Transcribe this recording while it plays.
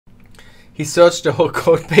he searched the whole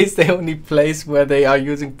code base. The only place where they are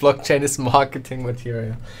using blockchain is marketing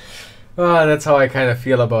material. That's how I kind of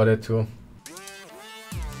feel about it too.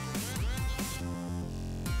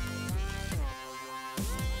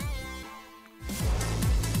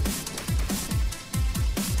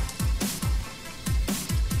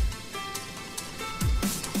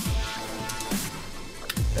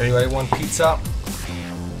 Anybody want pizza?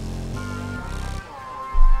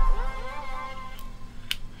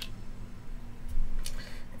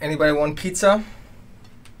 Anybody want pizza?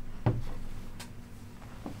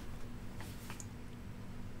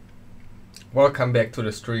 Welcome back to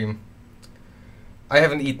the stream. I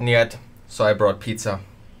haven't eaten yet, so I brought pizza.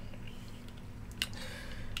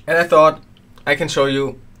 And I thought I can show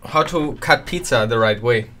you how to cut pizza the right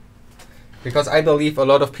way. Because I believe a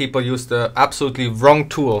lot of people use the absolutely wrong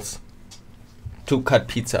tools to cut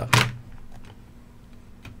pizza.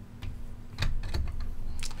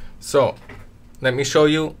 So, let me show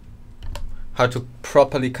you how to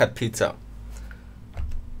properly cut pizza.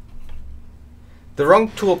 The wrong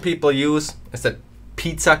tool people use is the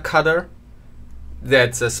pizza cutter.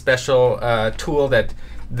 That's a special tool that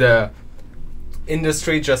the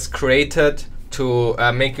industry just created to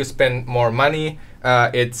make you spend more money.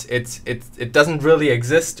 It doesn't really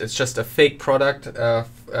exist. It's just a fake product.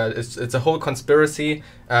 It's a whole conspiracy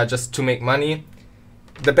just to make money.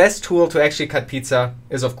 The best tool to actually cut pizza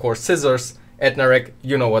is, of course, scissors. Ednarek,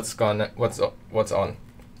 you know what's on.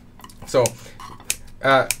 So,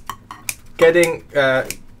 cutting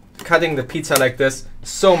the pizza like this,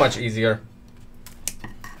 so much easier,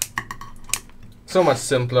 so much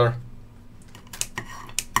simpler.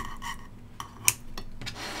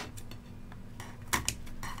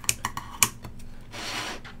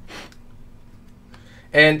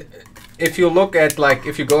 And if you look at, like,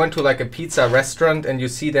 if you go into like a pizza restaurant and you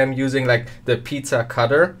see them using like the pizza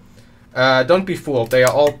cutter, don't be fooled. They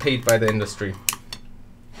are all paid by the industry.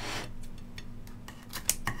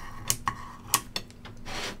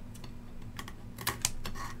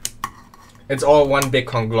 It's all one big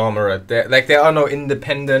conglomerate. There are no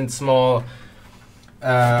independent small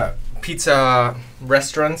pizza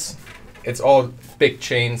restaurants. It's all big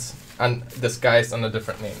chains and disguised under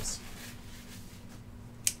different names.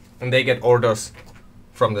 And they get orders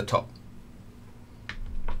from the top.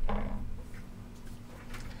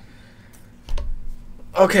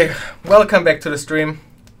 Okay, welcome back to the stream.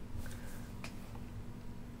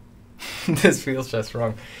 This feels just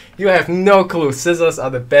wrong. You have no clue. Scissors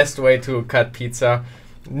are the best way to cut pizza.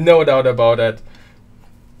 No doubt about it.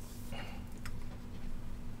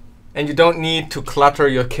 And you don't need to clutter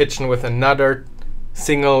your kitchen with another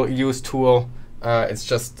single-use tool. It's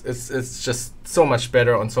just so much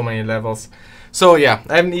better on so many levels. So yeah,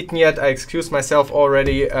 I haven't eaten yet. I excused myself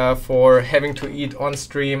already for having to eat on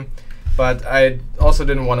stream, but I also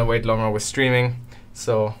didn't want to wait longer with streaming.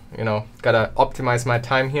 So, you know, gotta optimize my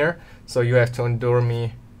time here. So you have to endure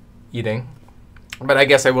me eating. But I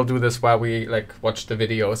guess I will do this while we like watch the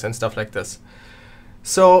videos and stuff like this.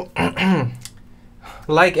 So,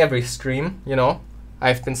 like every stream, you know,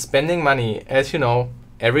 I've been spending money, as you know,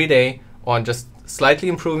 every day on just slightly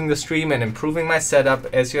improving the stream and improving my setup,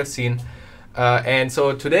 as you have seen. And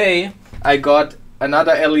so today I got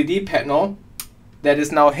another LED panel that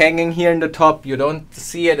is now hanging here in the top. You don't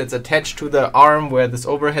see it. It's attached to the arm where this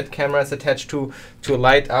overhead camera is attached to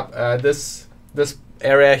light up this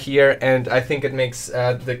area here, and I think it makes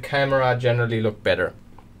the camera generally look better.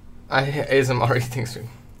 ASMR eating stream.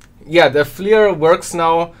 Yeah, the FLIR works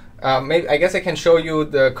now. Maybe I guess I can show you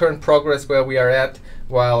the current progress where we are at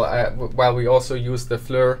while we also use the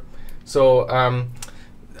FLIR. So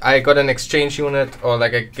I got an exchange unit, or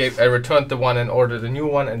like I returned the one and ordered a new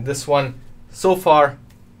one, and this one so far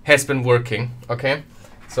has been working. Okay,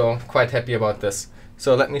 so quite happy about this.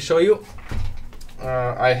 So let me show you.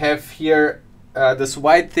 I have here this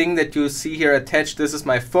white thing that you see here attached. This is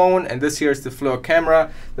my phone, and this here is the FLIR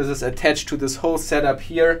camera. This is attached to this whole setup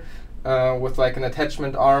here with like an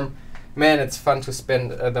attachment arm. Man, it's fun to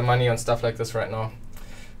spend the money on stuff like this right now.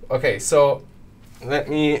 Okay, so let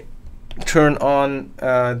me turn on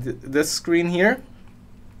this screen here,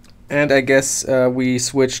 and I guess we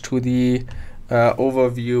switch to the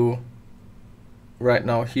overview right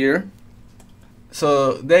now here.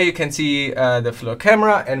 So there you can see the FLIR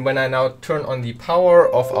camera, and when I now turn on the power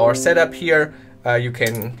of our setup here, you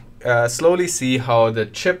can slowly see how the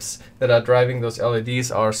chips that are driving those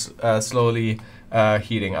LEDs are slowly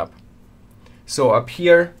heating up. So up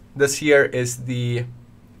here, this here is the...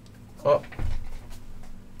 Oh,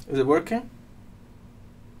 is it working?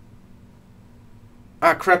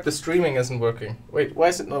 Ah crap, the streaming isn't working. Wait, why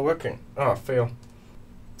is it not working? Oh, fail.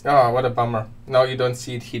 Oh, what a bummer. Now you don't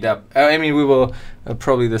see it heat up. I mean, we will,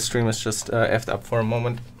 probably the stream is just effed up for a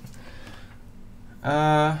moment.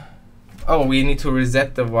 Oh, we need to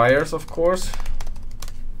reset the wires, of course.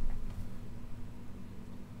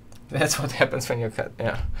 That's what happens when you cut.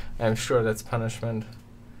 Yeah, I'm sure that's punishment.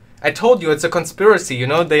 I told you it's a conspiracy, you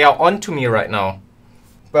know, they are onto me right now.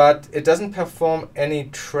 But it doesn't perform any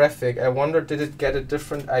traffic. I wonder, did it get a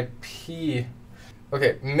different IP?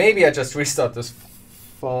 Okay, maybe I just restart this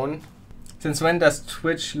phone. Since when does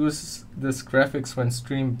Twitch use this graphics when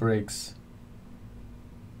stream breaks?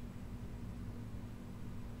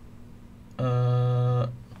 Oh.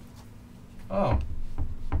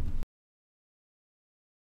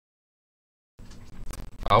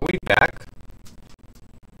 Are we back?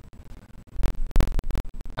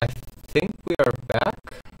 I think we are back.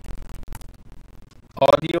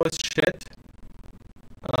 Audio is shit.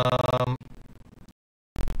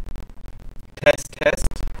 Test.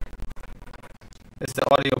 Is the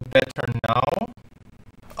audio better now?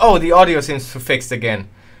 Oh, the audio seems to fixed again.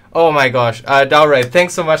 Oh my gosh. Dalray,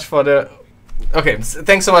 thanks so much for the... Okay,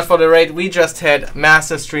 thanks so much for the raid. We just had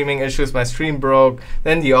massive streaming issues. My stream broke.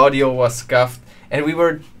 Then the audio was scuffed. And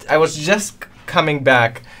I was just coming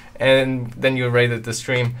back. And then you raided the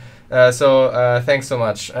stream. So thanks so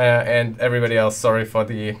much. And everybody else, sorry for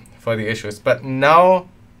the issues. But now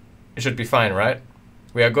it should be fine, right?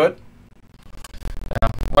 We are good?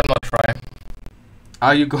 One more try.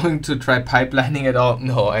 Are you going to try pipelining at all?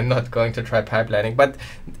 No, I'm not going to try pipelining. But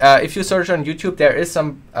if you search on YouTube, there is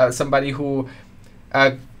somebody who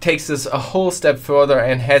takes this a whole step further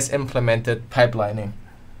and has implemented pipelining.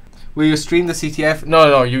 Will you stream the CTF?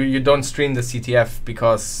 No, you don't stream the CTF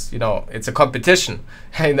because, you know, it's a competition.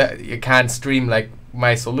 You can't stream like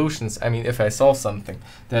my solutions. I mean, if I solve something,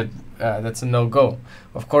 that's a no-go.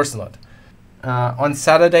 Of course not. On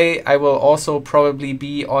Saturday, I will also probably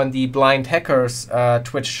be on the Blind Hackers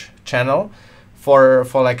Twitch channel for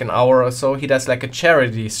like an hour or so. He does like a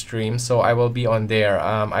charity stream, so I will be on there.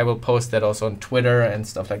 I will post that also on Twitter and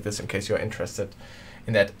stuff like this in case you're interested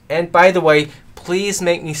in that. And by the way, please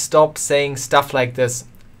make me stop saying stuff like this.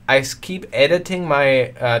 I keep editing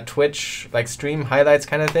my Twitch like stream highlights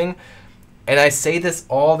kind of thing, and I say this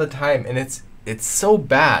all the time, and it's so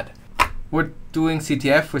bad. Would doing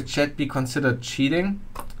CTF with chat be considered cheating?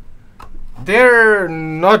 They're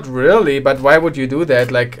not really, but why would you do that?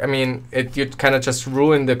 Like, I mean, you'd kind of just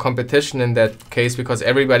ruin the competition in that case because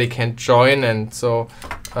everybody can join, and so,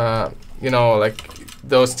 you know, like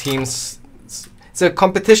those teams, it's a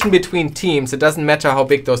competition between teams. It doesn't matter how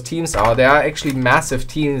big those teams are. There are actually massive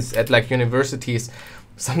teams at like universities.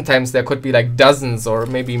 Sometimes there could be like dozens or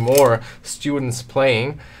maybe more students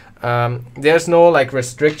playing. There's no like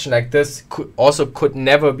restriction like this. Could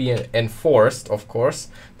never be enforced, of course.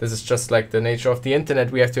 This is just like the nature of the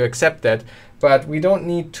internet. We have to accept that, but we don't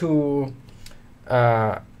need to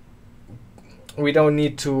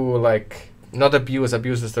like not abuse.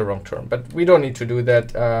 Abuse is the wrong term, but we don't need to do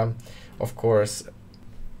that, of course.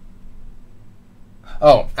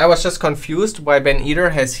 Oh, I was just confused why Ben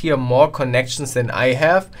Eater has here more connections than I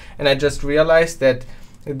have, and I just realized that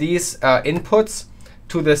these inputs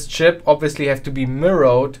to this chip obviously have to be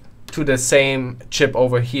mirrored to the same chip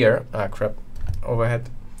over here. Ah, crap, overhead.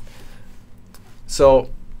 So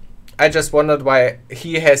I just wondered why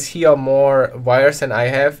he has here more wires than I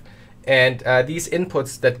have, and these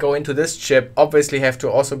inputs that go into this chip obviously have to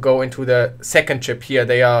also go into the second chip here.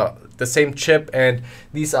 They are the same chip, and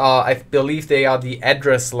these are, I believe they are the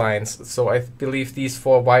address lines. So I believe these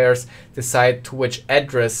 4 wires decide to which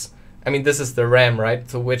address, I mean, this is the RAM, right?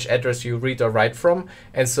 So which address you read or write from.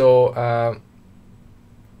 And so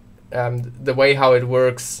the way how it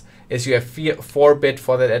works is you have 4 bit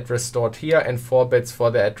for that address stored here and 4 bits for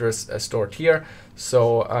the address stored here.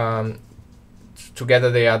 So together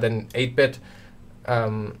they are then 8-bit,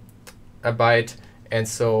 a byte. And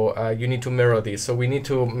so you need to mirror these. So we need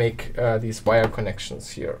to make these wire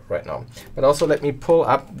connections here right now. But also let me pull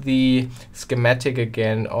up the schematic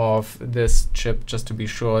again of this chip just to be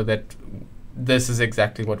sure that this is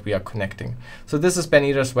exactly what we are connecting. So this is Ben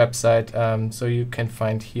Eater's website. So you can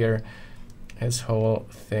find here his whole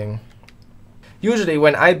thing. Usually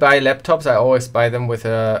when I buy laptops, I always buy them with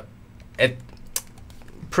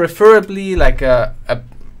preferably like a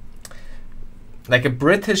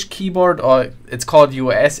British keyboard, or it's called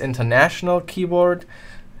US International keyboard,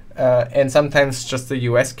 and sometimes just the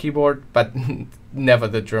US keyboard, but never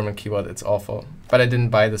the German keyboard. It's awful. But I didn't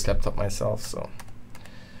buy this laptop myself, so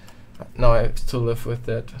now I have to live with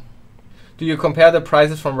that. Do you compare the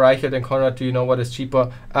prices from Reichelt and Conrad? Do you know what is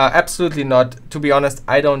cheaper? Absolutely not. To be honest,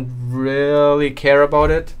 I don't really care about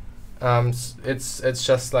it. It's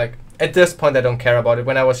just like, at this point I don't care about it.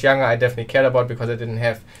 When I was younger, I definitely cared about it because I didn't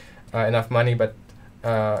have enough money. But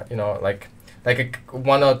you know, like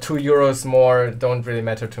 1 or 2 euros more don't really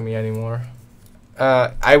matter to me anymore.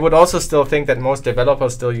 I would also still think that most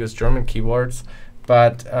developers still use German keyboards,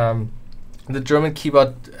 but the German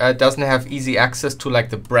keyboard doesn't have easy access to like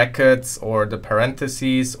the brackets or the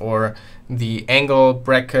parentheses or the angle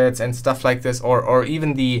brackets and stuff like this, or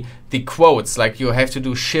even the quotes. Like you have to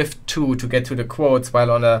do Shift 2 to get to the quotes,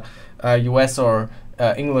 while on a US or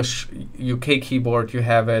English UK keyboard you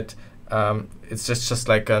have it. It's just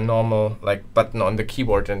like a normal like button on the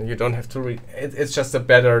keyboard, and you don't have to read. It's just a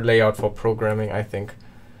better layout for programming, I think.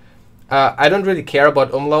 I don't really care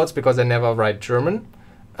about umlauts because I never write German.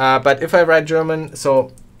 But if I write German,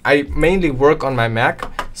 so I mainly work on my Mac.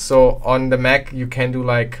 So on the Mac you can do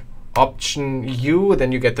like Option U,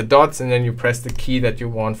 then you get the dots, and then you press the key that you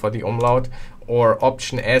want for the umlaut, or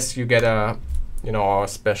Option S, you get a a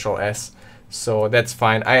special S. So that's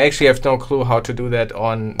fine. I actually have no clue how to do that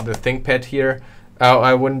on the ThinkPad here.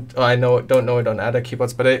 Don't know it on other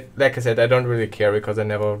keyboards, but like I said, I don't really care because I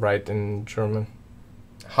never write in German.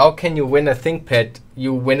 How can you win a ThinkPad?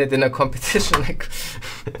 You win it in a competition. Like,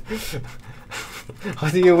 how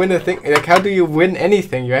do you win a thing? Like, how do you win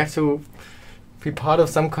anything? You have to be part of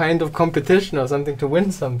some kind of competition or something to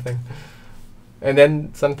win something. And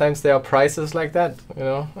then sometimes there are prizes like that.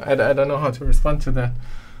 I don't know how to respond to that.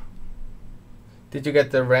 Did you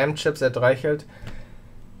get the RAM chips at Reichelt?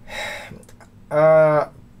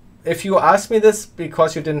 If you ask me this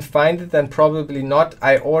because you didn't find it, then probably not.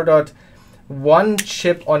 I ordered one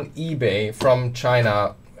chip on eBay from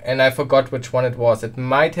China, and I forgot which one it was. It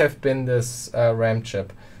might have been this RAM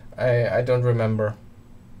chip. I don't remember.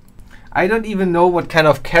 I don't even know what kind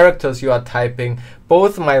of characters you are typing.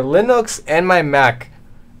 Both my Linux and my Mac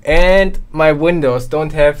and my Windows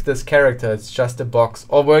don't have this character. It's just a box.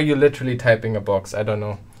 Or were you literally typing a box? I don't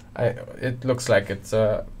know. It looks like it's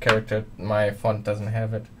a character. My font doesn't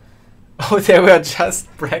have it. Oh, there were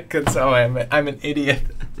just brackets. Oh, I'm an idiot.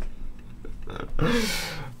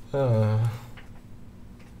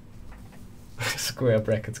 Square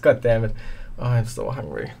brackets. God damn it. Oh, I'm so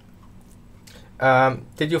hungry.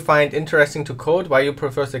 Did you find interesting to code? Why you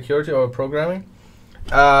prefer security over programming?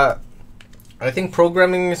 I think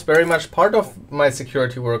programming is very much part of my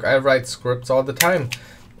security work. I write scripts all the time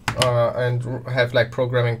and have like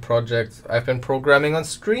programming projects. I've been programming on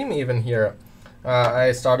stream even here.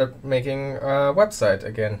 I started making a website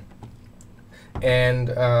again. And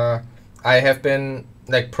I have been,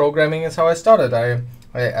 like, programming is how I started.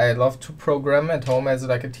 I love to program at home as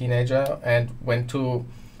like a teenager and went to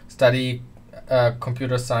study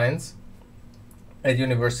computer science at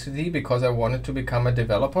university because I wanted to become a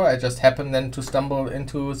developer. I just happened then to stumble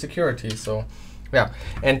into security. So yeah,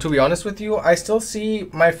 and to be honest with you, I still see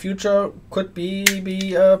my future could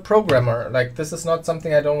be a programmer. Like, this is not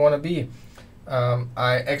something I don't want to be.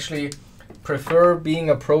 I actually prefer being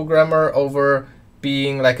a programmer over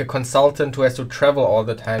being like a consultant who has to travel all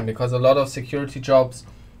the time, because a lot of security jobs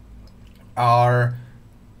are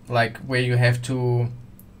like where you have to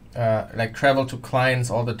like travel to clients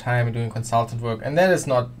all the time doing consultant work, and that is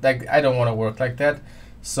not like, I don't want to work like that.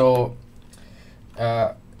 So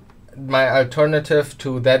my alternative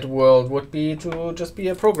to that world would be to just be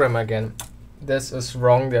a programmer again. This is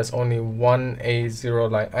wrong. There's only one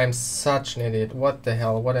A0 line. I'm such an idiot. What the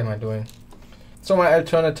hell? What am I doing? So my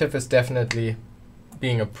alternative is definitely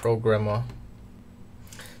being a programmer.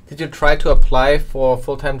 Did you try to apply for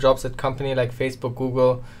full-time jobs at company like Facebook,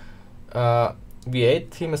 Google? V8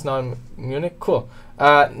 team is now in Munich. Cool.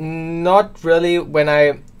 Not really. When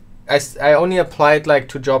I only applied like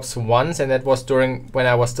to jobs once, and that was during when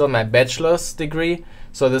I was still in my bachelor's degree.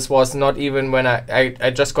 So this was not even when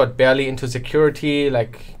I just got barely into security,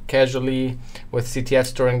 like casually with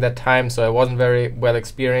CTFs during that time. So I wasn't very well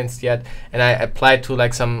experienced yet, and I applied to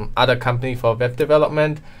like some other company for web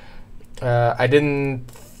development. I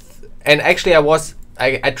didn't, and actually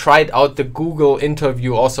I tried out the Google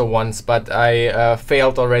interview also once, but I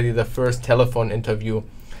failed already the first telephone interview.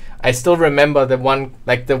 I still remember the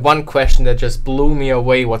one question that just blew me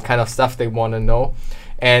away, what kind of stuff they want to know.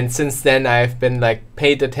 And since then I've been like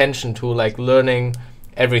paid attention to like learning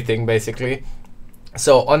everything basically.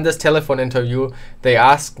 So on this telephone interview, they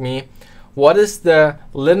asked me, what is the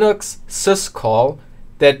Linux syscall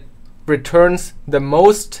that returns the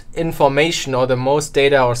most information or the most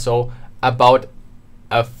data or so about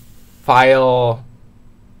a file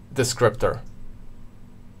descriptor?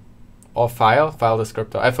 Or file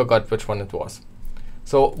descriptor. I forgot which one it was.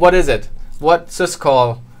 So what is it? What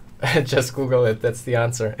syscall? Just Google it. That's the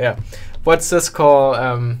answer. Yeah. What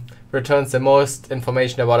syscall returns the most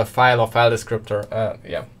information about a file or file descriptor.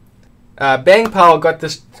 Yeah. Bang Pow got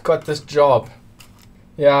this job.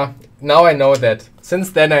 Yeah, now I know that.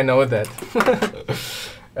 Since then I know that.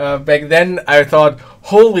 Back then I thought,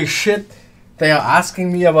 holy shit, they are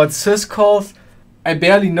asking me about syscalls. I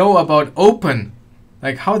barely know about open.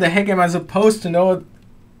 Like, how the heck am I supposed to know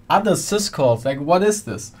other syscalls? Like, what is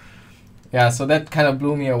this? Yeah, so that kind of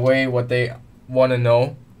blew me away what they want to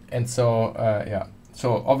know. And so, yeah.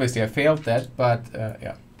 So obviously I failed that, but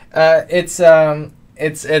yeah.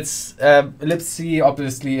 libc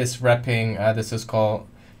obviously is wrapping the syscall.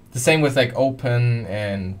 The same with like open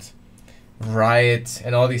and write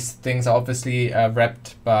and all these things are obviously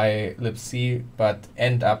wrapped by libc, but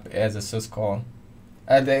end up as a syscall.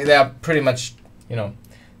 They are pretty much, you know,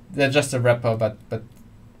 they're just a wrapper, but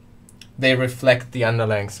they reflect the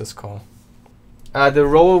underlying syscall. The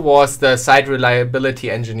role was the site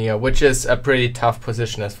reliability engineer, which is a pretty tough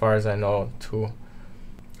position as far as I know too.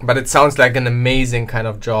 But it sounds like an amazing kind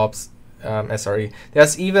of job, SRE.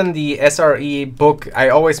 There's even the SRE book. I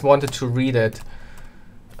always wanted to read it.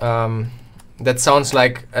 That sounds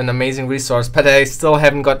like an amazing resource, but I still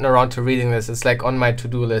haven't gotten around to reading this. It's like on my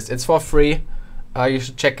to-do list. It's for free. You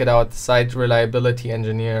should check it out, Site Reliability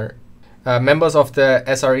Engineer. Members of the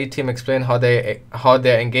SRE team explain how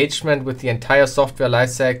their engagement with the entire software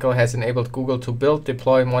lifecycle has enabled Google to build,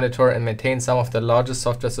 deploy, monitor, and maintain some of the largest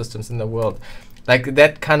software systems in the world. Like,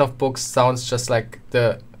 that kind of book sounds just like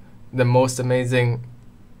the most amazing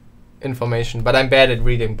information, but I'm bad at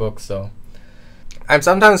reading books, so. I'm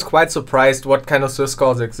sometimes quite surprised what kind of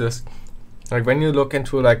syscalls exist. Like, when you look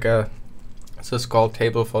into like a syscall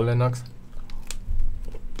table for Linux.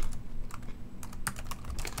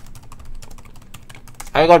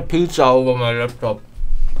 I got pizza over my laptop.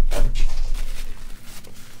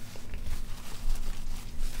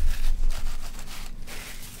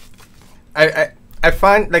 I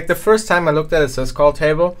find, like, the first time I looked at a syscall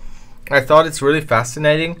table, I thought it's really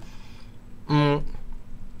fascinating.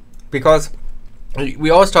 Because we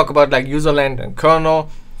always talk about like userland and kernel,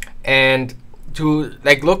 and to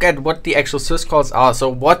like look at what the actual syscalls are. So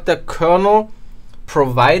what the kernel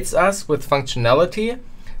provides us with functionality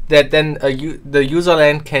that then the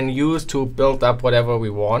userland can use to build up whatever we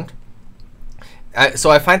want. So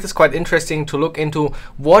I find this quite interesting to look into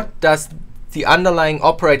what does the underlying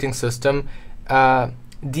operating system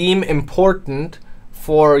deem important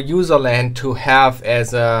for userland to have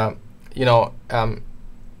as a, you know,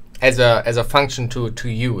 as a function to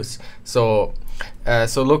use. So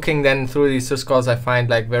so looking then through these syscalls, I find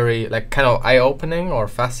like very like kind of eye-opening or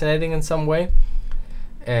fascinating in some way.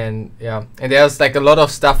 And yeah, and there's like a lot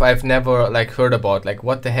of stuff I've never like heard about, like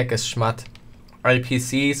what the heck is SHMAT?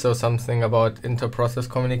 IPC, so something about inter-process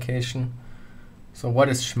communication. So what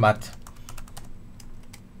is SHMAT?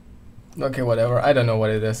 Okay, whatever, I don't know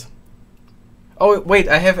what it is. Oh wait,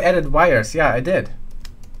 I have added wires. Yeah, I did.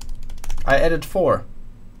 I added 4.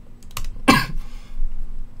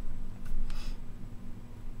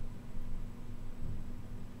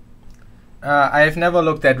 I've never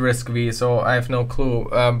looked at RISC-V, so I have no clue.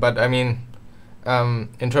 But I mean,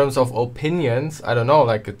 in terms of opinions, I don't know.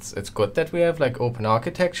 Like it's good that we have like open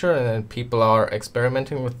architecture and then people are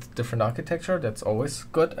experimenting with different architecture. That's always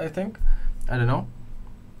good, I think. I don't know.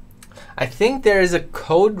 I think there is a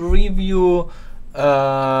code review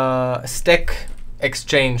Stack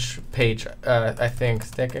Exchange page. I think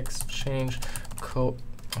Stack Exchange code.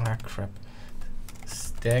 Ah crap.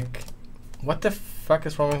 Stack. What the fuck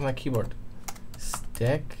is wrong with my keyboard?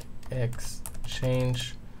 Stack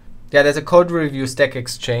Exchange. Yeah, there's a code review Stack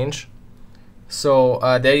Exchange. So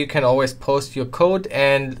there you can always post your code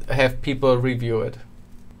and have people review it.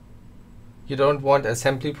 You don't want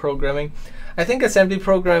assembly programming. I think assembly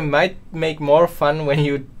programming might make more fun when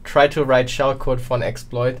you try to write shellcode for an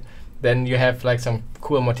exploit. Then you have like some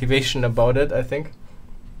cool motivation about it, I think.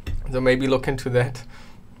 So maybe look into that.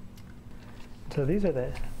 So these are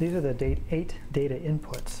the 8 data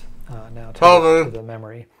inputs now to the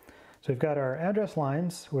memory. So we've got our address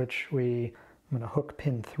lines, which I'm going to hook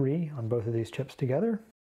pin 3 on both of these chips together.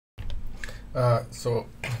 So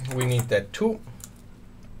we need that too.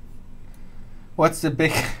 What's the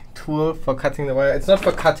big tool for cutting the wire? It's not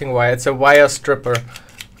for cutting wire, it's a wire stripper.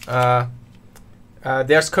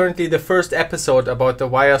 There's currently the first episode about the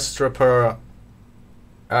wire stripper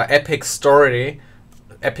epic story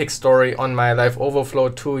on my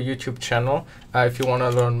liveoverflow 2 YouTube channel, if you want to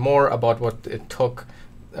learn more about what it took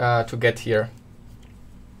to get here.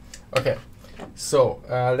 Okay, so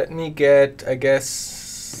let me get, I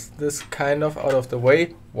guess, this kind of out of the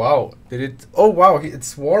way. Wow, did it? Oh wow,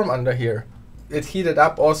 it's warm under here. It heated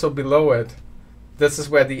up also below it. this is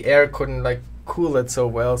where the air couldn't like cool it so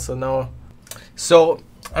well. So now, so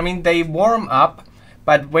I mean they warm up,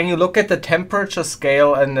 but when you look at the temperature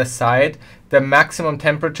scale on the side, the maximum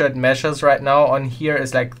temperature it measures right now on here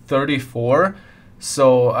is like 34.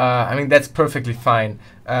 So I mean that's perfectly fine.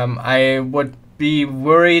 I would be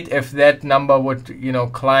worried if that number would, you know,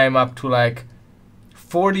 climb up to like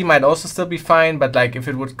 40 might also still be fine, but like if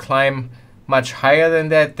it would climb much higher than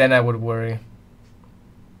that, then I would worry.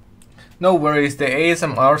 No worries, the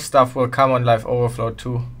ASMR stuff will come on Live Overflow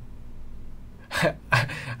too.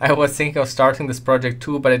 I was thinking of starting this project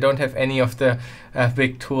too, but I don't have any of the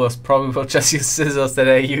big tools. Probably will just use scissors that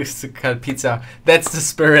I use to cut pizza. That's the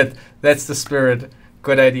spirit. That's the spirit.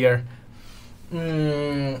 Good idea.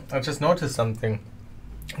 I just noticed something.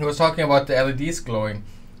 He was talking about the LEDs glowing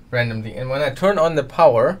randomly, and when I turn on the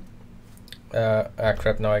power,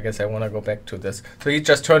 crap, now I guess I want to go back to this. So you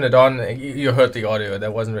just turn it on, you heard the audio,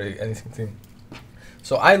 there wasn't really anything.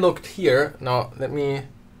 So I looked here, now let me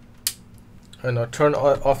turn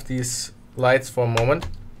off these lights for a moment.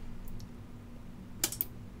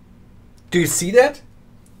 Do you see that?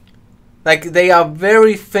 Like they are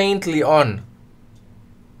very faintly on.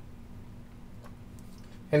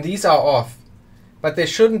 And these are off. But they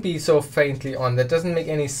shouldn't be so faintly on. That doesn't make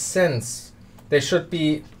any sense. They should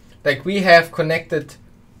be, like we have connected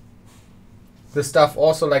the stuff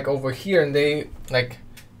also like over here, and they like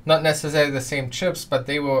not necessarily the same chips, but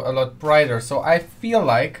they were a lot brighter. So I feel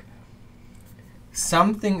like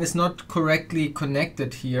something is not correctly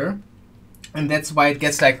connected here, and that's why it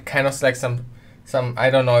gets like kind of like some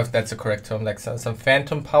I don't know if that's a correct term, like some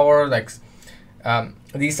phantom power, like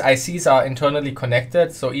these ICs are internally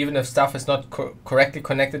connected, so even if stuff is not correctly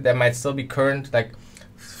connected, there might still be current like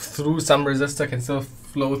through some resistor, can still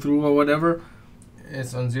flow through or whatever.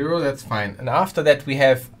 It's on 0, that's fine. And after that we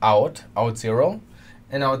have out 0,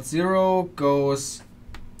 and out 0 goes,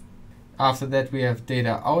 after that we have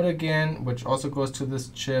data out again, which also goes to this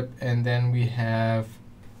chip, and then we have,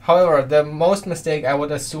 however, the most mistake I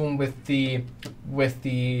would assume with the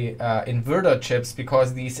inverter chips,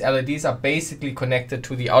 because these LEDs are basically connected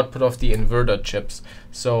to the output of the inverter chips.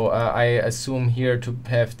 So I assume here to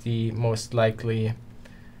have the most likely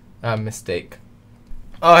mistake.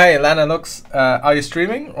 Oh hey, Lana looks, are you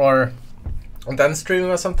streaming or done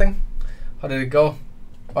streaming or something? How did it go?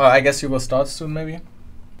 I guess you will start soon maybe.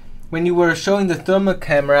 When you were showing the thermal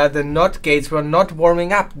camera, the NOT gates were not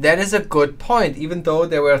warming up. That is a good point, even though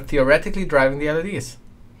they were theoretically driving the LEDs.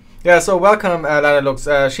 Yeah, so welcome, Lana Lux.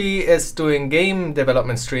 She is doing game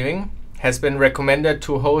development streaming. Has been recommended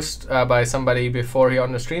to host by somebody before here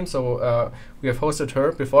on the stream, so we have hosted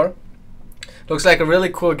her before. Looks like a really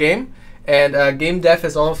cool game, and game dev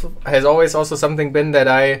has always also something been that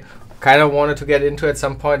I kind of wanted to get into at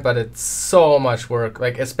some point, but it's so much work,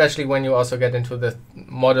 like especially when you also get into the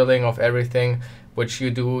modeling of everything, which you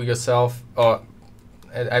do yourself, or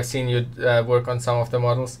I've seen you work on some of the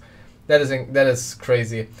models. That is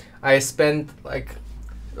crazy. I spent like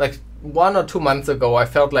 1 or 2 months ago, I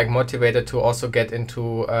felt like motivated to also get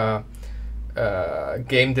into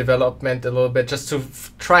game development a little bit, just to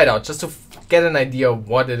try it out, just to get an idea of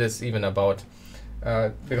what it is even about.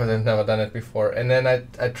 Because I've never done it before. And then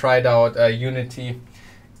I tried out Unity,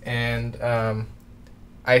 and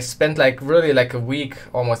I spent like really like a week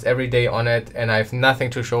almost every day on it, and I have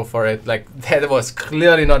nothing to show for it. Like that was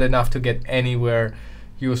clearly not enough to get anywhere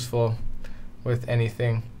useful with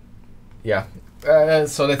anything. Yeah.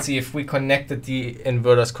 So let's see if we connected the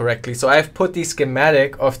inverters correctly. So I've put the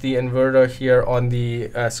schematic of the inverter here on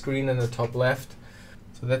the screen in the top left.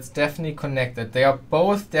 So that's definitely connected. They are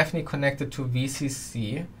both definitely connected to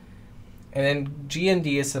VCC. And then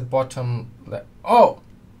G&D is the bottom left. Oh!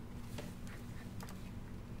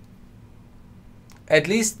 At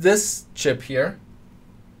least this chip here.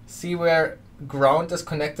 See where ground is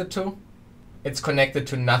connected to? It's connected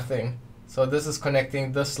to nothing. So this is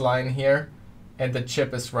connecting this line here, and the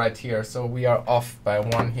chip is right here. So we are off by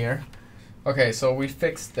 1 here. Okay, so we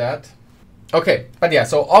fixed that. Okay, but yeah,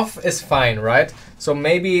 so off is fine, right? So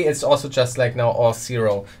maybe it's also just like now all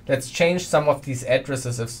 0. Let's change some of these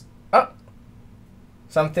addresses. If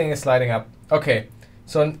something is lighting up. Okay,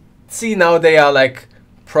 so see now they are like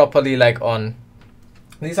properly like on.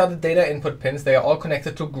 These are the data input pins. They are all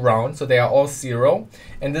connected to ground, so they are all 0.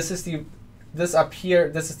 And this is this up here,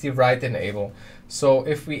 this is the write enable. So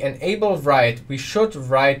if we enable write, we should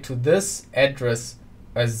write to this address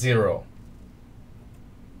as 0.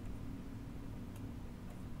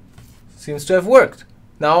 Seems to have worked.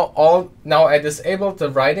 Now I disabled the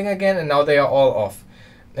writing again, and now they are all off.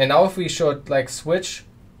 And now if we should like switch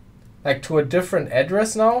like to a different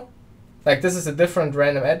address now, like this is a different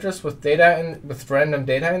random address with random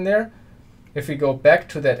data in there. If we go back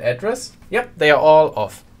to that address, yep, they are all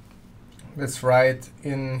off. Let's write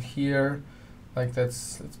in here, like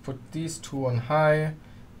let's put these two on high,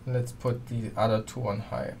 and let's put the other two on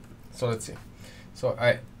high. So let's see. So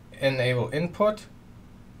I enable input.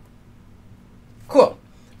 Cool.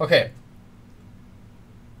 Okay.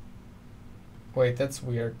 Wait, that's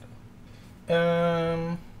weird.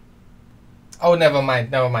 Oh, never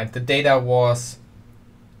mind. The data was.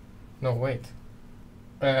 No, wait.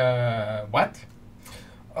 What?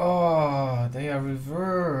 Oh, they are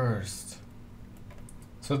reversed.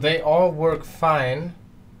 So they all work fine.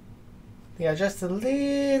 They are just a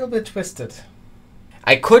little bit twisted.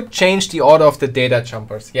 I could change the order of the data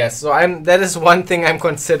jumpers. Yes, so that is one thing I'm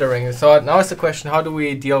considering. So now is the question, how do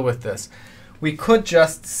we deal with this? We could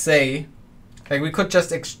just say, like we could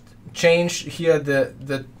just change here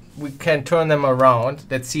we can turn them around.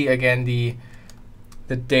 Let's see again the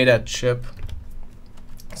data chip.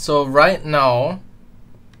 So right now,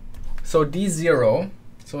 so D0,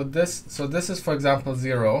 so this is for example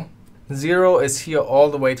 0. 0 is here all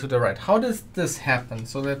the way to the right. How does this happen?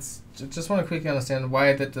 So let's just want to quickly understand why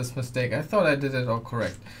I did this mistake. I thought I did it all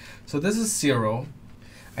correct. So this is 0.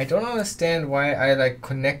 I don't understand why I like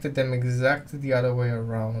connected them exactly the other way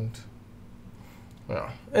around. Well,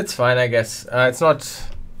 it's fine, I guess. It's not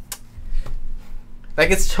like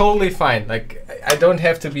it's totally fine. Like I don't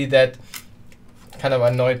have to be that kind of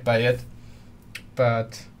annoyed by it,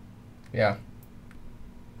 but yeah.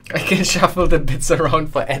 I can shuffle the bits around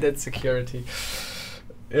for added security.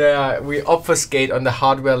 Yeah, we obfuscate on the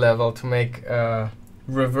hardware level to make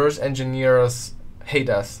reverse engineers hate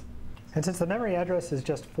us. And since the memory address is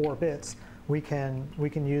just 4 bits, we can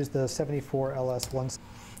use the 74LS1.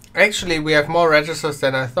 Actually, we have more registers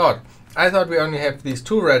than I thought. I thought we only have these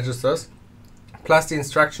 2 registers plus the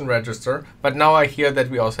instruction register, but now I hear that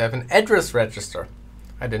we also have an address register.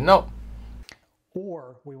 I didn't know.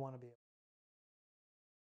 Or we want to be.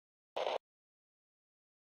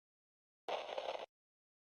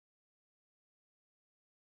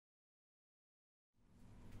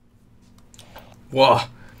 Whoa.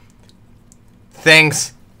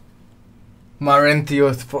 Thanks,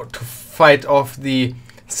 Marinthius, to fight off the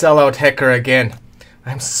sellout hacker again.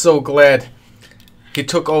 I'm so glad he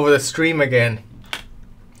took over the stream again.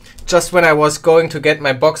 Just when I was going to get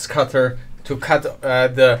my box cutter to cut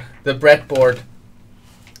the breadboard,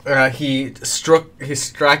 he struck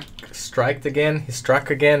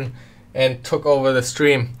again and took over the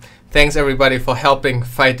stream. Thanks everybody for helping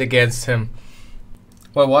fight against him.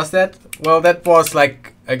 What was that? Well, that was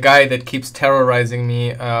like a guy that keeps terrorizing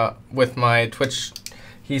me with my Twitch.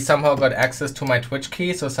 He somehow got access to my Twitch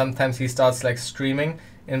key, so sometimes he starts like streaming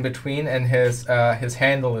in between, and his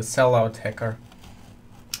handle is sellout hacker.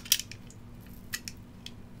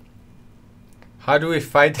 How do we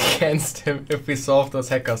fight against him if we solve those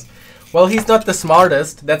hackers? Well, he's not the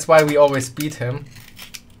smartest. That's why we always beat him.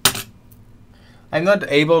 I'm not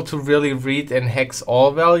able to really read and hex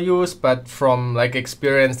all values, but from like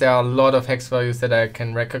experience, there are a lot of hex values that I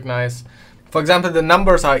can recognize. For example, the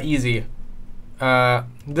numbers are easy.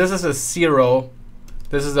 This is a 0,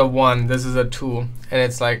 this is a 1, this is a 2, and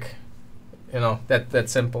it's like, you know, that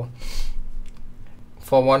simple.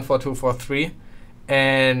 For 1, for 2, for 3,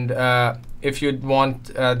 and if you want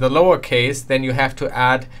the lowercase, then you have to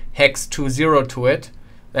add hex 20 to it.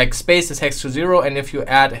 Like space is hex 20, and if you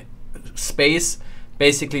add space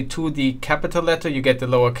basically to the capital letter, you get the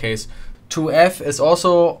lowercase. 2F is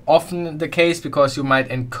also often the case because you might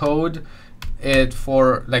encode it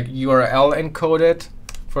for like URL encoded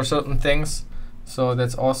for certain things. So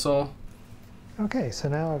that's also. Okay, so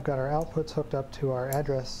now I've got our outputs hooked up to our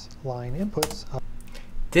address line inputs.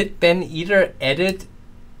 Did Ben either edit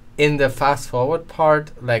in the fast forward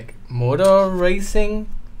part like motor racing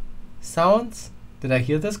sounds? Did I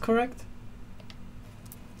hear this correct?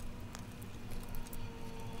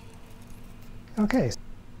 Okay.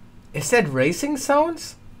 Is that racing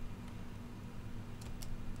sounds?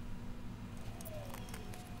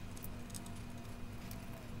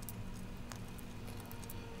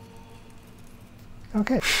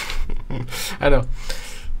 Okay. I know.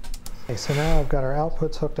 Okay, so now I've got our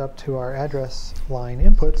outputs hooked up to our address line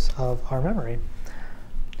inputs of our memory.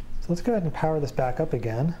 So let's go ahead and power this back up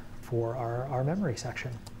again for our memory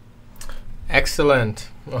section. Excellent.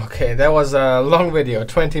 Okay, that was a long video,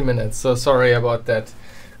 20 minutes. So sorry about that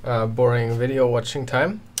boring video watching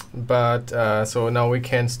time. But so now we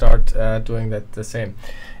can start doing that the same.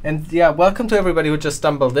 And yeah, welcome to everybody who just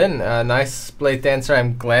stumbled in. Nice Blade Dancer.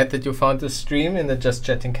 I'm glad that you found this stream in the Just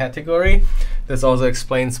Chatting category. This also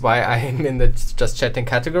explains why I'm in the just chatting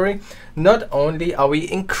category. Not only are we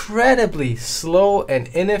incredibly slow and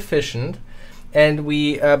inefficient, and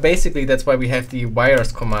we basically, that's why we have the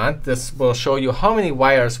wires command. This will show you how many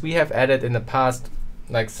wires we have added in the past,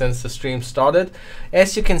 like since the stream started.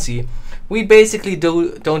 As you can see, we basically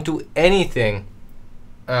don't do anything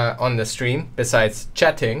on the stream besides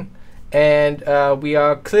chatting, and we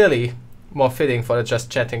are clearly more fitting for the just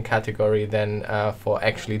chatting category than for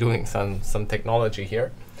actually doing some technology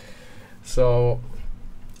here. So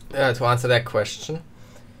to answer that question,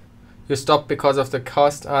 you stopped because of the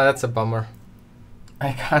cost. That's a bummer.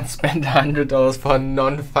 I can't spend $100 for a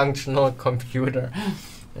non-functional computer.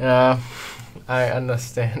 I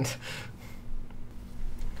understand.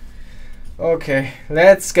 Okay,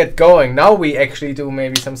 let's get going. Now we actually do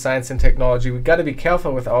maybe some science and technology. We got to be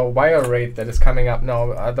careful with our wire rate that is coming up now,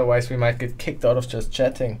 otherwise we might get kicked out of just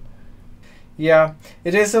chatting. Yeah,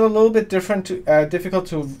 it is a little bit different difficult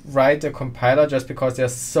to write a compiler just because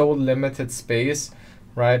there's so limited space,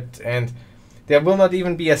 right? And there will not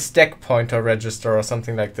even be a stack pointer register or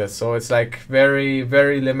something like this. So it's like very,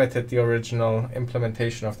 very limited, the original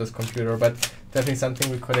implementation of this computer, but definitely something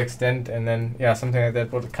we could extend, and then yeah, something like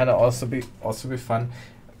that would kind of also be fun.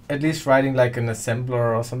 At least writing like an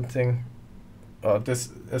assembler or something, or this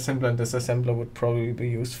assembler and disassembler would probably be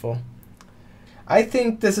useful. I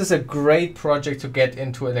think this is a great project to get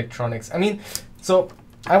into electronics. I mean, so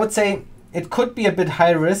I would say it could be a bit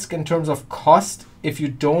high risk in terms of cost if you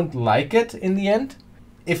don't like it in the end.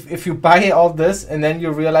 If you buy all this and then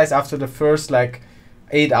you realize after the first like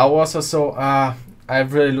 8 hours or so, I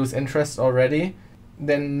really lose interest already,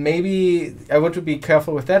 then maybe I would be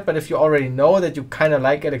careful with that. But if you already know that you kind of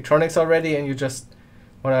like electronics already and you just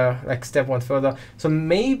want to like step one further, so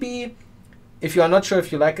maybe if you are not sure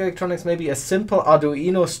if you like electronics, maybe a simple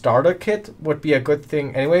Arduino starter kit would be a good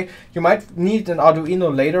thing anyway. You might need an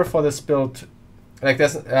Arduino later for this build. Like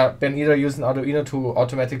there's been either use an Arduino to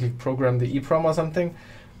automatically program the EEPROM or something.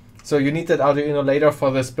 So you need that Arduino later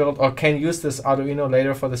for this build, or can use this Arduino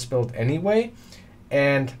later for this build anyway.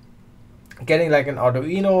 And getting like an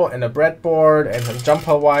Arduino and a breadboard and some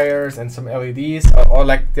jumper wires and some LEDs, or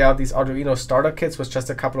like there are these Arduino starter kits with just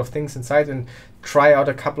a couple of things inside, and try out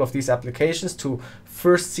a couple of these applications to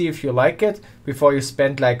first see if you like it before you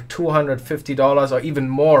spend like $250 or even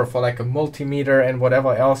more for like a multimeter and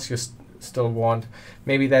whatever else you still want.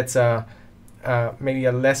 Maybe that's maybe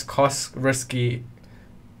a less cost risky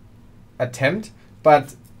attempt,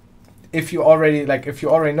 but if you already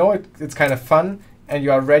know it, it's kind of fun, and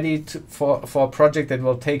you are ready for a project that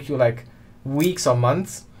will take you like weeks or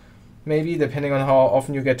months, maybe depending on how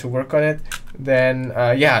often you get to work on it, then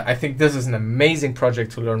yeah, I think this is an amazing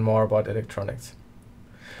project to learn more about electronics.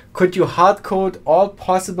 Could you hard code all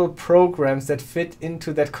possible programs that fit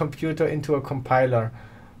into that computer into a compiler?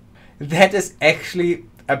 That is actually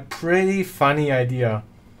a pretty funny idea.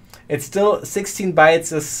 It's still 16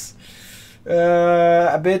 bytes is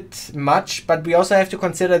a bit much, but we also have to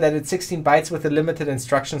consider that it's 16 bytes with a limited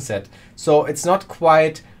instruction set. So it's not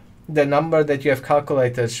quite the number that you have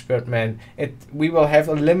calculated, Spirtman. We will have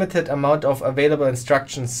a limited amount of available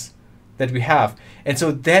instructions that we have. And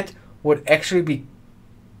so that would actually be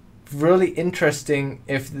really interesting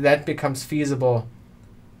if that becomes feasible.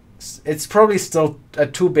 It's probably still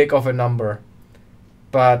too big of a number,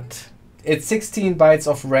 but it's 16 bytes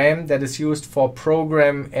of RAM that is used for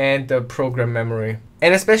program and the program memory.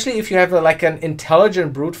 And especially if you have like an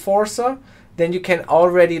intelligent brute forcer, then you can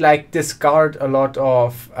already like discard a lot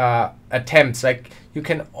of attempts. Like you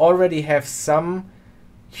can already have some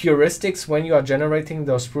heuristics when you are generating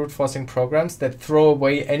those brute forcing programs that throw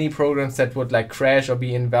away any programs that would like crash or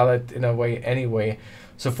be invalid in a way anyway.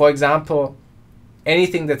 So for example,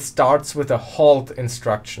 anything that starts with a halt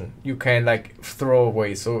instruction, you can like throw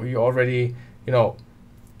away. So you already, you know,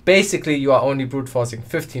 basically you are only brute forcing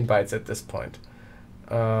 15 bytes at this point.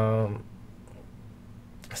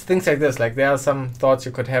 Things like this, like there are some thoughts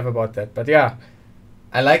you could have about that. But yeah,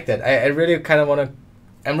 I like that. I really kind of want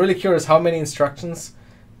to, I'm really curious how many instructions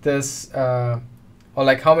this, or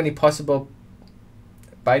like how many possible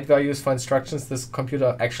byte values for instructions this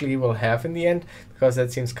computer actually will have in the end, because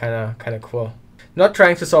that seems kind of cool. Not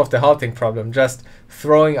trying to solve the halting problem, just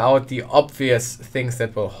throwing out the obvious things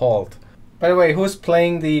that will halt. By the way, who's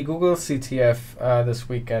playing the Google CTF this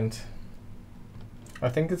weekend? I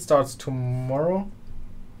think it starts tomorrow.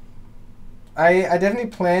 I definitely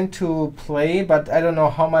plan to play, but I don't know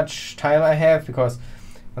how much time I have, because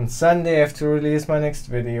on Sunday I have to release my next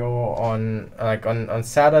video. On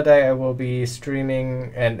Saturday I will be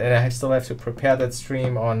streaming, and I still have to prepare that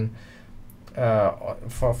stream on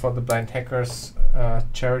for the Blind Hackers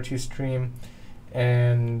charity stream.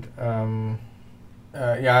 and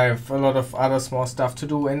yeah, I have a lot of other small stuff to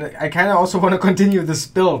do, and I kind of also want to continue this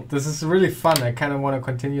build. This is really fun. I kind of want to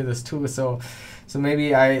continue this too. So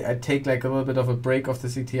maybe I take like a little bit of a break of the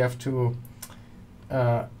CTF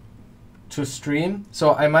to stream.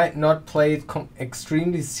 So I might not play it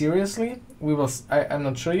extremely seriously. We will. I'm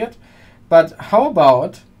not sure yet. But how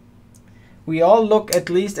about we all look at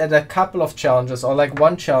least at a couple of challenges, or like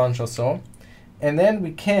one challenge or so, and then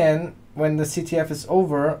we can, when the CTF is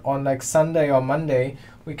over on like Sunday or Monday,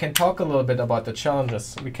 we can talk a little bit about the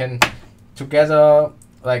challenges. We can together,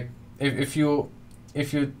 like if you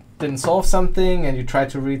didn't solve something and you try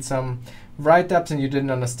to read some write-ups and you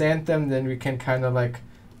didn't understand them, then we can kind of like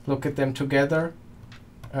look at them together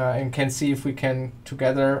and can see if we can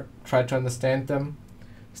together try to understand them.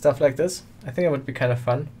 Stuff like this. I think it would be kind of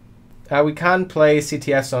fun. We can't play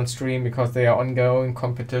CTFs on stream because they are ongoing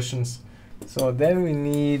competitions. So then we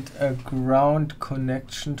need a ground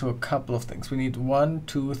connection to a couple of things. We need 1,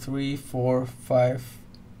 2, 3, 4, 5,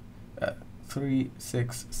 3,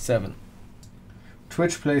 6, 7.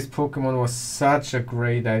 Twitch Plays Pokemon was such a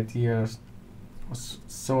great idea. It was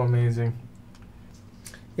so amazing.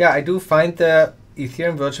 Yeah, I do find the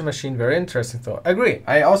Ethereum virtual machine very interesting though. I agree.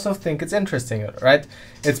 I also think it's interesting, right?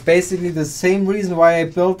 It's basically the same reason why I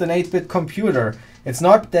built an 8-bit computer. It's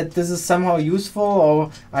not that this is somehow useful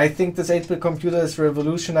or I think this 8-bit computer is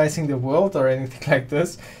revolutionizing the world or anything like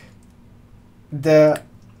this. This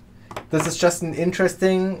is just an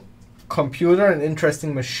interesting computer, an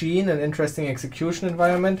interesting machine, an interesting execution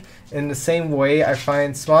environment. In the same way I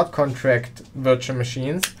find smart contract virtual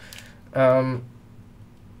machines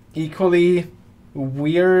equally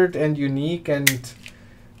weird and unique and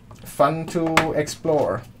fun to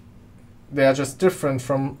explore. They are just different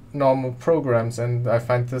from normal programs, and I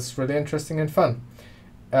find this really interesting and fun.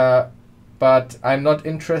 But I'm not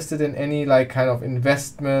interested in any like kind of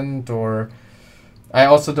investment, or I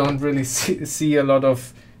also don't really see a lot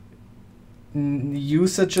of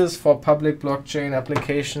usages for public blockchain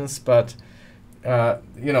applications, but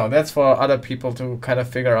you know, that's for other people to kind of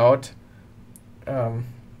figure out.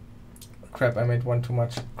 Crap, I made one too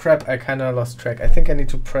much. Crap, I kind of lost track. I think I need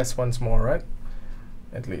to press once more, right?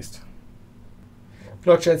 At least.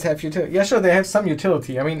 Blockchains have utility. Yeah, sure, they have some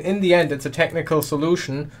utility. I mean, in the end, it's a technical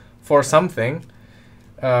solution for something.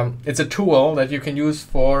 It's a tool that you can use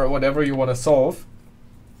for whatever you want to solve.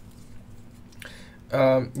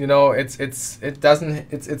 You know,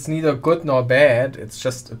 it's neither good nor bad. It's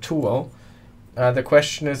just a tool. The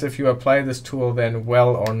question is if you apply this tool then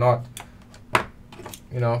well or not.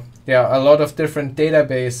 You know, there are a lot of different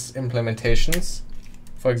database implementations,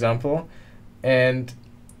 for example, and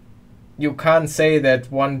you can't say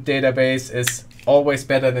that one database is always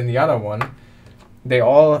better than the other one. They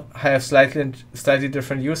all have slightly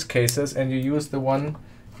different use cases, and you use the one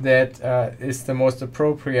that is the most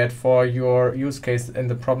appropriate for your use case and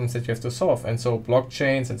the problems that you have to solve. And so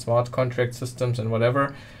blockchains and smart contract systems and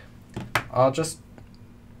whatever are just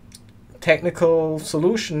technical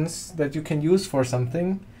solutions that you can use for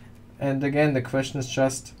something. And again, the question is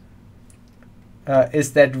just,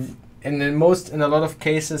 is that in a lot of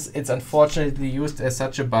cases, it's unfortunately used as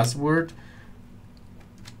such a buzzword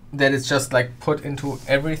that it's just like put into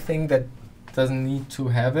everything that doesn't need to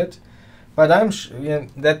have it. But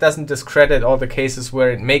that doesn't discredit all the cases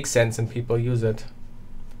where it makes sense and people use it.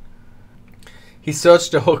 He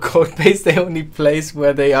searched the whole code base. The only place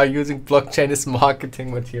where they are using blockchain is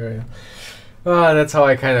marketing material. That's how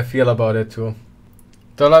I kind of feel about it too.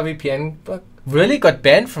 $VPN really got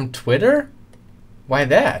banned from Twitter? Why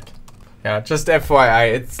that? Yeah, just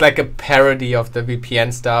FYI, it's like a parody of the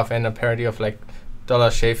VPN stuff and a parody of like Dollar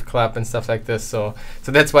Shave Club and stuff like this. So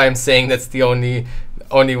that's why I'm saying that's the only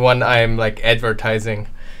one I'm like advertising,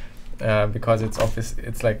 because it's obvious.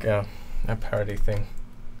 It's like a parody thing.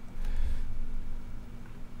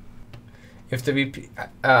 If the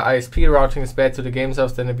ISP routing is bad to the game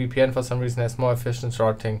source, then the VPN for some reason has more efficient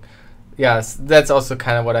routing. Yes, that's also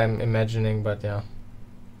kind of what I'm imagining, but yeah.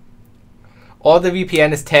 Or the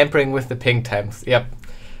VPN is tampering with the ping times. Yep.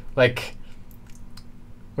 Like,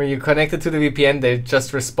 when you connect it to the VPN, they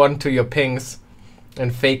just respond to your pings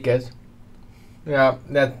and fake it. Yeah,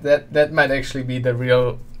 that might actually be the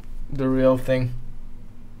real thing.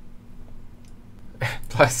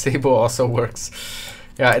 Placebo also works.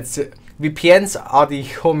 Yeah, it's VPNs are the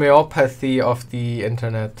homeopathy of the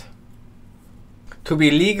internet. To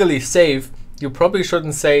be legally safe, you probably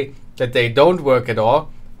shouldn't say that they don't work at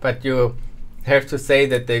all, but you have to say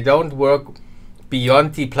that they don't work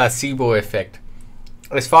beyond the placebo effect.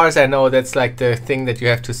 As far as I know, that's like the thing that you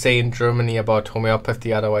have to say in Germany about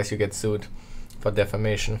homeopathy, otherwise you get sued for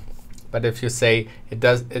defamation. But if you say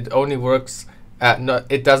it only works,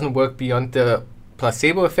 it doesn't work beyond the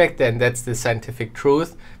placebo effect, then that's the scientific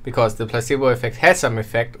truth, because the placebo effect has some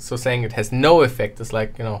effect. So saying it has no effect is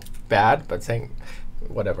like, you know, bad, but saying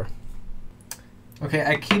whatever. Okay,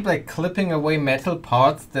 I keep like clipping away metal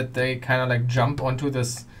parts that they kind of like jump onto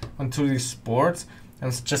these boards.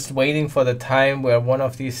 I'm just waiting for the time where one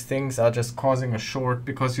of these things are just causing a short,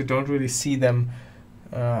 because you don't really see them.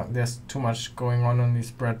 There's too much going on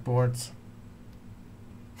these breadboards.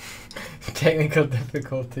 Technical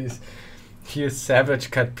difficulties. Here's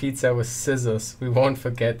Savage cut pizza with scissors. We won't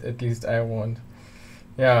forget, at least I won't.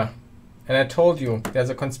 Yeah, and I told you, there's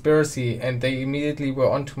a conspiracy, and they immediately were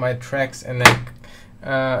onto my tracks and like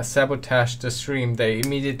sabotaged the stream. They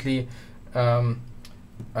immediately got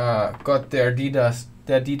their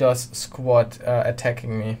DDoS squad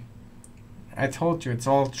attacking me. I told you, it's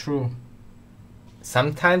all true.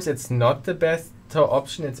 Sometimes it's not the best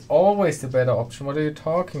option, it's always the better option. What are you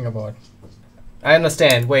talking about? I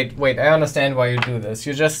understand. Wait, I understand why you do this.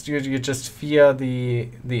 You just fear the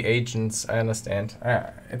agents. I understand.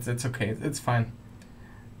 It's okay. It's fine.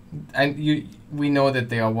 And we know that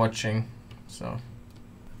they are watching. So,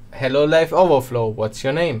 hello, Live Overflow. What's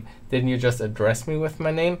your name? Didn't you just address me with my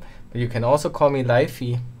name? But you can also call me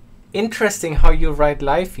Lifey. Interesting how you write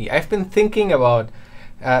Lifey. I've been thinking about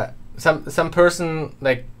some person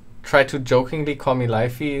like tried to jokingly call me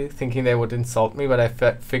Lifey, thinking they would insult me, but I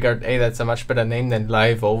figured, hey, that's a much better name than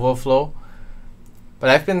Live Overflow.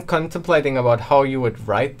 But I've been contemplating about how you would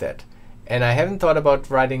write that, and I haven't thought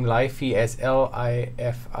about writing Lifey as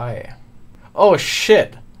L-I-F-I. Oh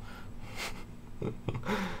shit!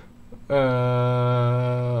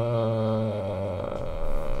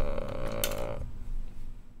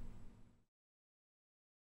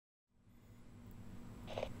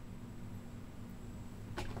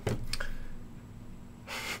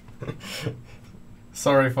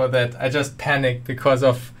 Sorry for that. I just panicked because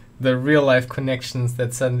of the real life connections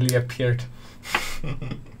that suddenly appeared.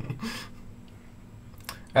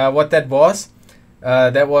 What that was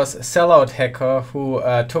Sellout Hacker who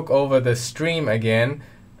took over the stream again.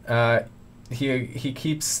 He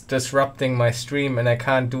keeps disrupting my stream and I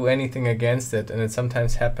can't do anything against it, and it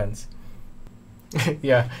sometimes happens.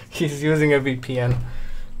 Yeah, he's using a VPN.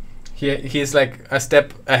 He's like a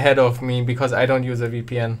step ahead of me because I don't use a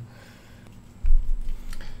VPN.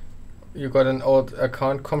 You got an old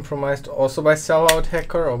account compromised also by Sellout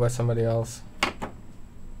Hacker or by somebody else?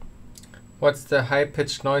 What's the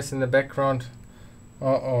high-pitched noise in the background?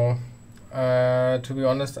 To be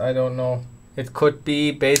honest, I don't know. It could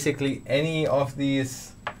be basically any of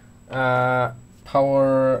these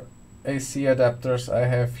power AC adapters I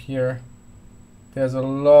have here. There's a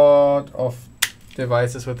lot of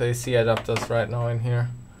devices with AC adapters right now in here.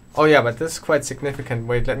 Oh yeah, but this is quite significant.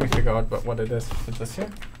 Wait, let me figure out what it is. Is this here?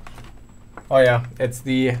 Oh yeah, it's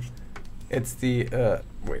the it's the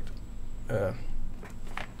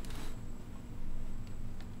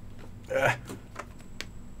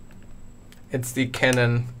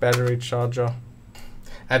Canon battery charger.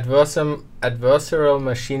 Adversarial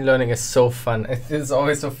machine learning is so fun. It's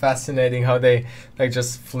always so fascinating how they like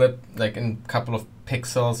just flip like in a couple of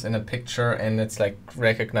pixels in a picture and it's like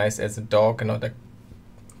recognized as a dog and not a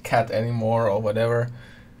cat anymore or whatever.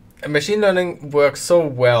 And machine learning works so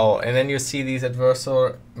well, and then you see these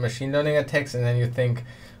adversarial machine learning attacks and then you think,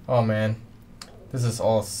 oh man, this is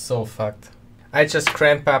all so fucked. I just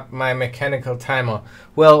cramp up my mechanical timer.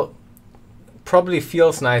 Well, probably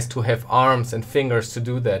feels nice to have arms and fingers to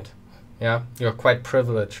do that. Yeah, you're quite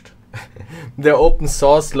privileged. The open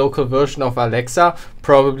source local version of Alexa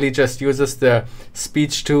probably just uses the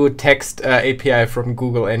speech to text API from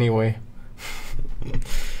Google anyway.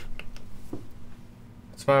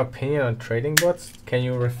 That's my opinion on trading bots. Can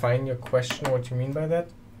you refine your question, what you mean by that?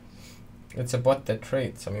 It's a bot that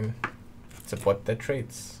trades. I mean, it's a bot that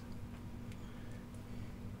trades.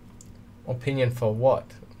 Opinion for what?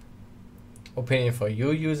 Opinion for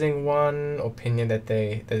you using one, opinion that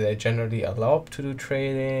they generally allow to do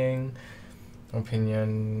trading,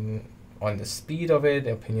 opinion on the speed of it,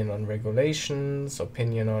 opinion on regulations,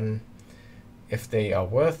 opinion on if they are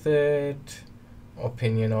worth it,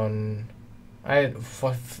 opinion on like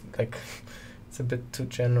it's a bit too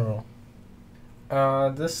general.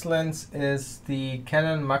 This lens is the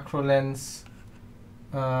Canon macro lens.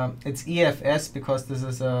 It's EFS because this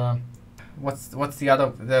is a what's the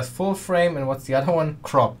other? There's full frame and what's the other one?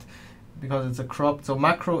 Cropped, because it's a cropped. So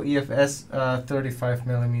macro EFS 35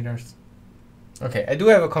 millimeters. Okay, I do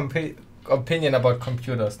have a opinion about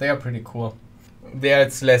computers. They are pretty cool. There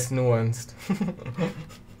it's less nuanced.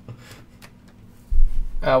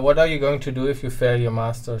 What are you going to do if you fail your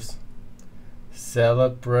masters?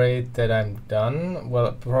 celebrate that I'm done.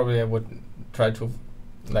 Well, probably I would try to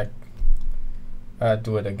like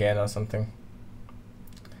do it again or something.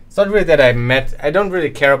 It's not really that I don't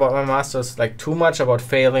really care about my masters like too much about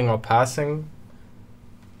failing or passing,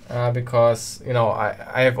 because you know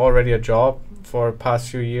I have already a job for the past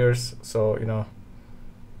few years, so you know.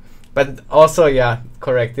 But also, yeah,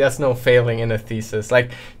 correct. There's no failing in a thesis.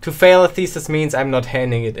 Like, to fail a thesis means I'm not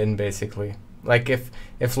handing it in, basically. Like,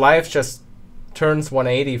 if life just turns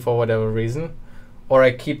 180 for whatever reason, or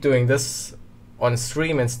I keep doing this on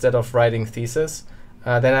stream instead of writing thesis,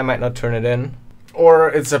 then I might not turn it in. Or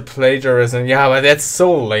it's a plagiarism. Yeah, but that's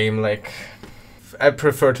so lame. Like, I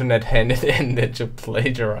prefer to not hand it in than to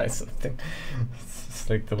plagiarize something. It's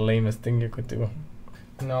like the lamest thing you could do.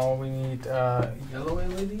 Now we need yellow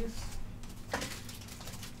LEDs.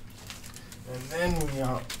 And then we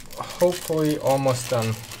are hopefully almost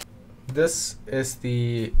done. This is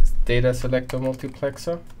the data selector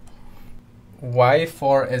multiplexer.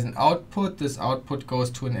 Y4 as an output. This output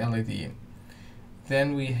goes to an LED.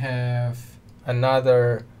 Then we have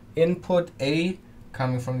another input A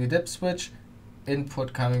coming from the dip switch,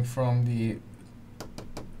 input coming from the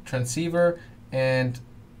transceiver, and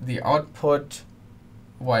the output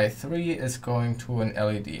Y3 is going to an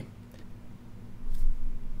LED.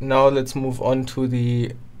 Now let's move on to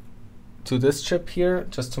this chip here,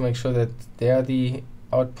 just to make sure that there the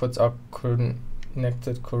outputs are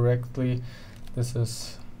connected correctly. This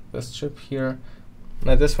is this chip here.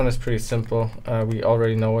 Now this one is pretty simple. We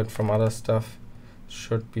already know it from other stuff.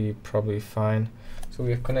 Should be probably fine. So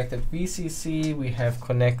we have connected VCC. We have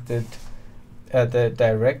connected the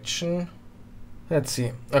direction. Let's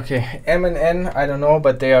see. Okay, M and N, I don't know,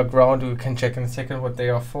 but they are ground. We can check in a second what they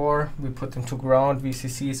are for. We put them to ground.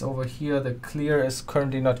 VCC is over here. The clear is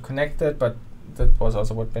currently not connected, but that was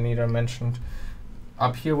also what Benita mentioned.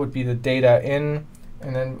 Up here would be the data in,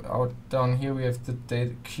 and then out down here we have the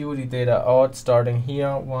data Q, the data out, starting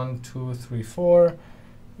here, 1, 2, 3, 4.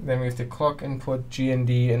 Then we have the clock input, G and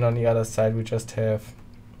D, and on the other side we just have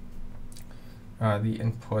the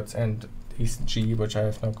inputs and these G, which I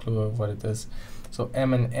have no clue what it is. So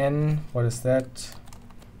M and N, what is that?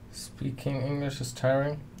 Speaking English is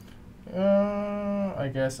tiring. I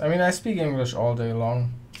guess. I mean, I speak English all day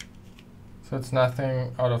long, so it's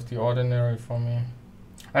nothing out of the ordinary for me.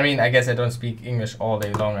 I mean, I guess I don't speak English all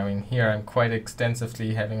day long. I mean, here I'm quite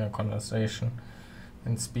extensively having a conversation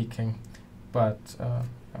and speaking, but yeah.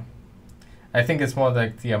 I think it's more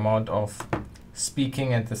like the amount of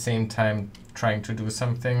speaking at the same time trying to do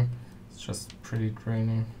something. It's just pretty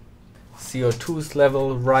draining. CO2's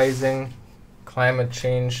level rising, climate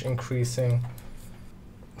change increasing,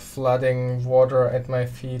 flooding, water at my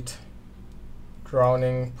feet,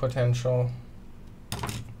 drowning potential.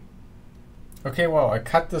 Okay, wow, I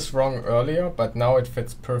cut this wrong earlier, but now it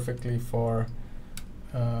fits perfectly for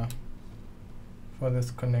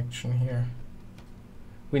this connection here.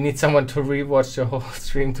 We need someone to rewatch the whole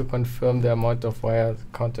stream to confirm the amount of wire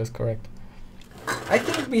count is correct. I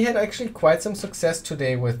think we had actually quite some success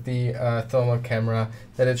today with the thermal camera,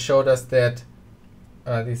 that it showed us that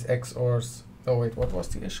these XORs, oh wait, what was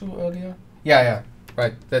the issue earlier? Yeah,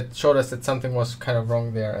 right, that showed us that something was kind of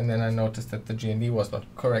wrong there, and then I noticed that the GND was not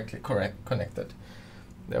correctly connected.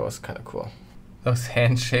 That was kind of cool. Those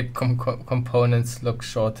hand-shaped components look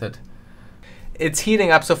shorted. It's heating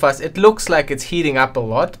up so fast. It looks like it's heating up a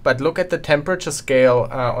lot, but look at the temperature scale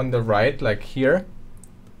on the right, like here.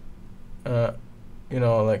 You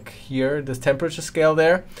know, like here, this temperature scale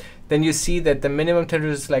there. Then you see that the minimum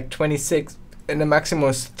temperature is like 26 and the maximum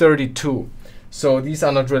is 32. So these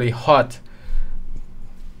are not really hot.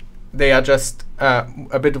 They are just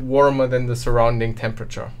a bit warmer than the surrounding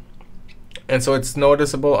temperature. And so it's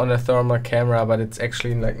noticeable on a thermal camera, but it's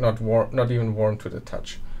actually like not warm, not even warm to the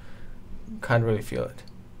touch. Can't really feel it.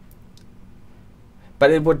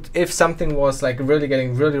 But it would, if something was like really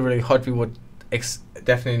getting really hot, we would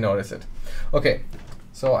definitely notice it. Okay,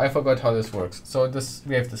 so I forgot how this works. So this,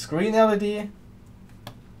 we have the green LED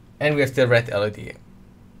and we have the red LED.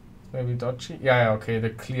 Maybe dodgy? Yeah, okay, the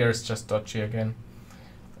clear is just dodgy again.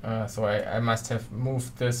 So I must have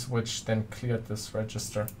moved this, which then cleared this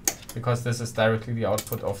register, because this is directly the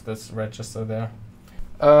output of this register there.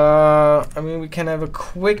 I mean, we can have a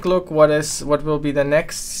quick look what will be the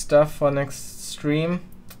next stuff for next stream.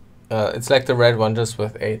 It's like the red one, just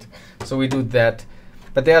with 8. So we do that.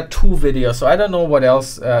 But there are 2 videos, so I don't know what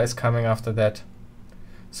else is coming after that.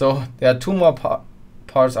 So there are 2 more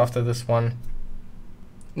parts after this one.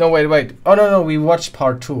 No, wait. Oh, no, we watched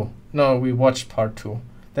part 2. No, we watched part 2.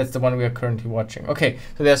 That's the one we are currently watching. Okay,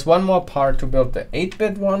 so there's one more part to build the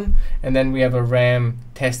 8-bit one, and then we have a RAM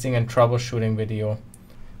testing and troubleshooting video.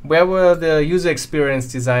 Where were the user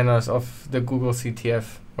experience designers of the Google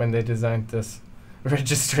CTF when they designed this?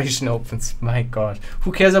 Registration opens. My God.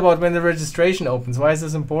 Who cares about when the registration opens? Why is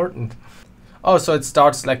this important? Oh, so it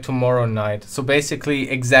starts like tomorrow night. So basically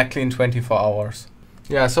exactly in 24 hours.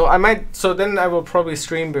 Yeah, so then I will probably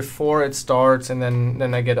stream before it starts, and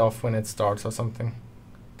then I get off when it starts or something.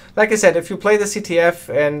 Like I said, if you play the CTF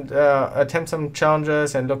and attempt some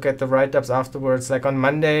challenges and look at the write-ups afterwards, like on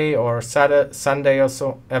Monday or Sunday or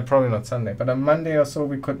so, probably not Sunday, but on Monday or so,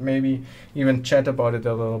 we could maybe even chat about it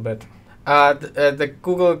a little bit. The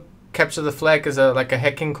Google Capture the Flag is like a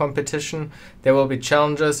hacking competition. There will be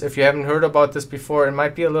challenges. If you haven't heard about this before, it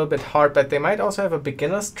might be a little bit hard, but they might also have a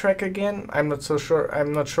beginner's track again. I'm not so sure.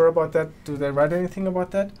 I'm not sure about that. Do they write anything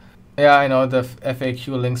about that? Yeah, I know the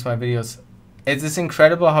FAQ links my videos. It is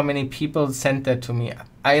incredible how many people send that to me.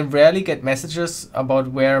 I rarely get messages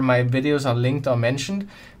about where my videos are linked or mentioned,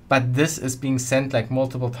 but this is being sent like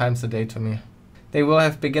multiple times a day to me. They will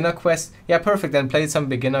have beginner quests. Yeah, perfect. Then play some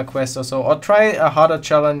beginner quests or so, or try a harder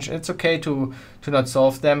challenge. It's okay to not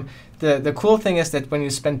solve them. The cool thing is that when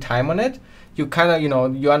you spend time on it, you kind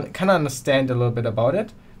of kind of understand a little bit about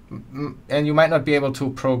it, and you might not be able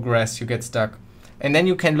to progress. You get stuck. And then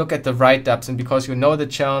you can look at the write-ups, and because you know the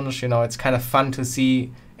challenge, it's kind of fun to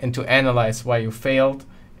see and to analyze why you failed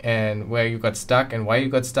and where you got stuck and why you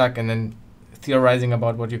got stuck, and then theorizing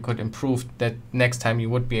about what you could improve that next time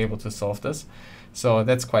you would be able to solve this. So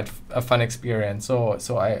that's quite a fun experience. So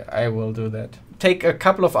I will do that. Take a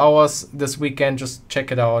couple of hours this weekend, just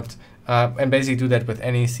check it out, and basically do that with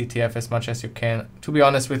any CTF as much as you can. To be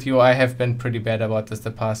honest with you, I have been pretty bad about this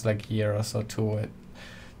the past like year or so too.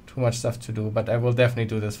 Too much stuff to do, but I will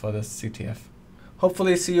definitely do this for this CTF.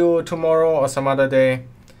 Hopefully see you tomorrow or some other day.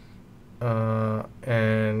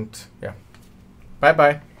 And yeah, bye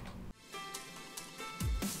bye.